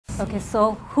Okay,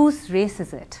 so whose race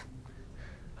is it?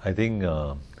 I think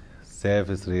Saif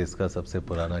is race का सबसे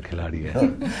पुराना खिलाड़ी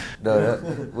है. No,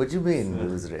 what do you mean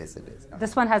whose race it is?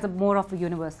 This one has more of a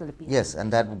universal appeal. Yes,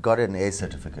 and that got an A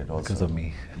certificate also. Because of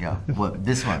me. Yeah, well,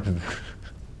 this one.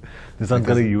 This one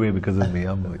got a UA because of me.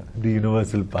 I'm the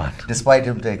universal part. Despite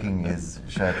him taking his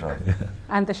shirt off.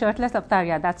 And the shirtless avatar,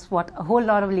 yeah, that's what a whole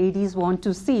lot of ladies want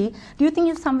to see. Do you think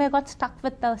you somewhere got stuck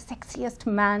with the sexiest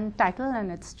man title,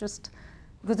 and it's just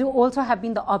because you also have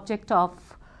been the object of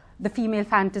the female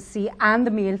fantasy and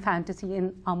the male fantasy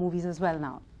in our movies as well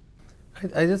now?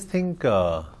 I just think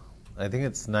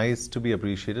it's nice to be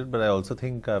appreciated, but I also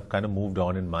think I've kind of moved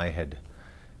on in my head,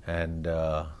 and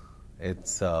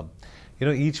it's you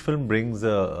know, each film brings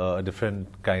a different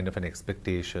kind of an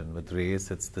expectation. With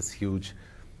Race, it's this huge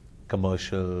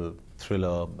commercial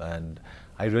thriller, and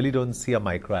I really don't see a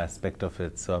micro aspect of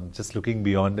it. So I'm just looking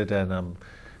beyond it, and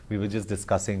we were just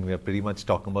discussing, we are pretty much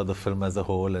talking about the film as a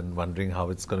whole and wondering how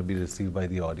it's going to be received by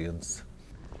the audience.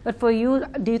 But for you,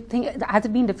 do you think, has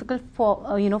it been difficult for,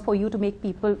 for you to make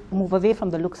people move away from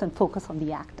the looks and focus on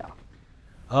the actor?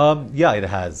 Yeah, it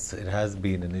has. It has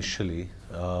been initially.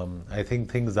 I think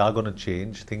things are going to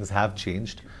change. Things have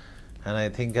changed. And I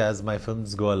think as my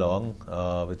films go along,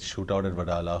 with Shootout at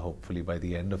Wadala, hopefully by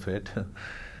the end of it,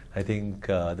 I think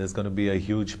there's going to be a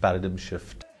huge paradigm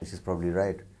shift. She's probably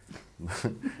right.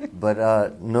 But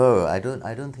no, I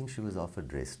don't think she was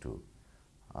offered Race 2.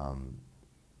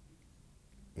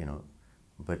 You know,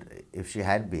 but if she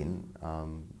had been,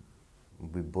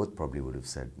 we both probably would have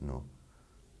said no.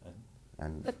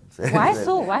 And why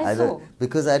so? Why so?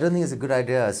 Because I don't think it's a good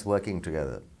idea us working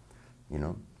together. You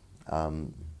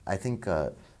know, I think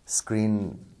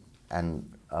screen and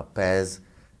pairs,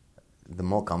 the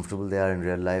more comfortable they are in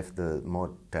real life, the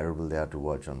more terrible they are to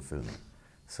watch on film.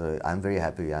 So I'm very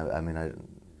happy. I mean,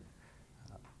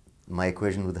 my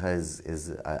equation with her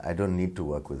is I don't need to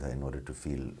work with her in order to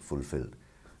feel fulfilled.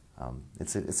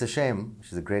 It's a shame.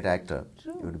 She's a great actor.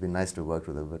 True. It would be nice to work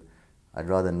with her, but I'd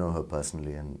rather know her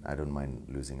personally, and I don't mind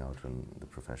losing out on the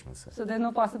professional side. So there's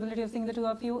no possibility of seeing the two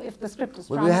of you if the script is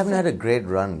Well, we haven't had a great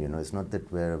run, you know. It's not that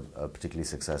we're a particularly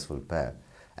successful pair.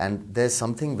 And there's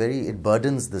something it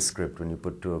burdens the script when you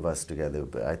put two of us together.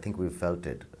 But I think we felt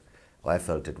it. I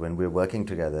felt it when we're working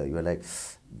together. You're like,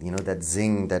 you know, that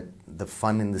zing, that the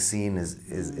fun in the scene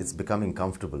it's becoming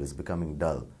comfortable, it's becoming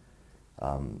dull.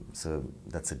 So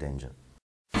that's a danger.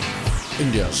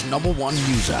 India's #1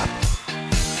 news app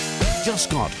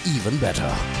just got even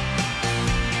better.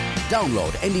 Download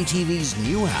NDTV's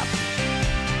new app.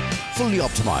 Fully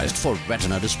optimized for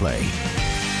retina display.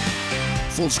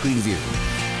 Full screen view.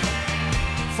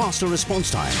 Faster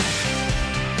response time.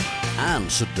 And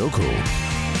Sudoku.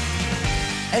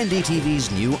 NDTV's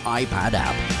new iPad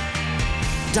app.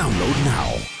 Download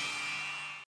now.